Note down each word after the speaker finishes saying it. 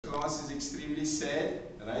class is extremely sad,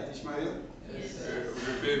 right, Ishmael? Yes, sir.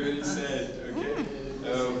 We're very, very sad, okay?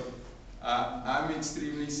 I'm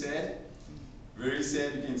extremely sad. Very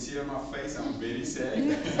sad, you can see on my face, I'm very sad.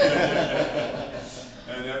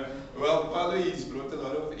 And well, Paulo, he's brought a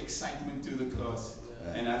lot of excitement to the class.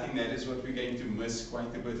 And I think that is what we're going to miss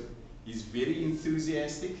quite a bit. He's very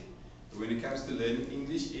enthusiastic when it comes to learning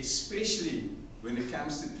English, especially when it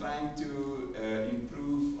comes to trying to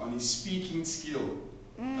improve on his speaking skill.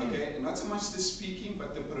 Okay, not so much the speaking,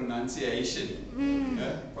 but the pronunciation.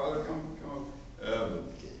 Paulo, come on.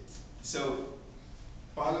 So,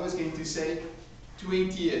 Paulo is going to say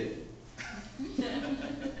 20th.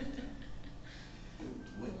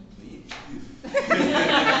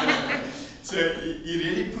 So he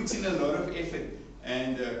really puts in a lot of effort,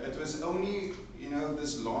 and it was only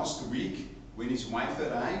this last week when his wife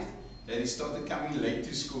arrived that he started coming late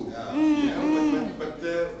to school. But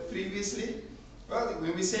previously, well,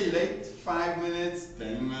 when we say late, 5 minutes,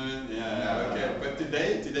 10 minutes, okay. But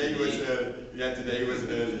today was today was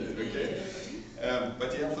early, okay.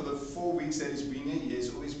 But yeah, for the 4 weeks that he's been here, he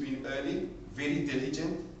has always been early, very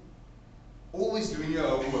diligent, always doing your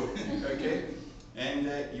homework, okay? And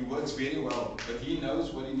he works very well, but he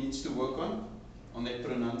knows what he needs to work on that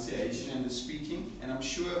pronunciation and the speaking. And I'm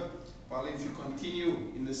sure, Paulo, if you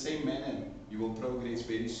continue in the same manner, you will progress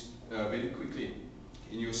very quickly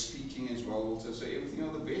in your speaking as well also. So everything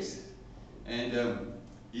all the best. And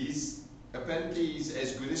apparently he's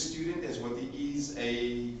as good a student as what he is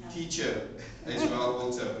a teacher as well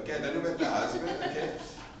also. Okay, I don't know about the husband, okay?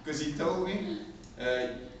 Because he told me,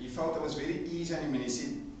 he felt I was very easy on him, and he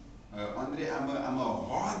said, Andre, I'm a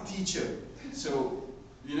hard teacher, so,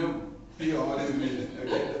 be harder than me,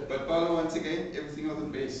 okay? But Paulo, once again, everything all the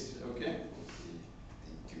best, okay?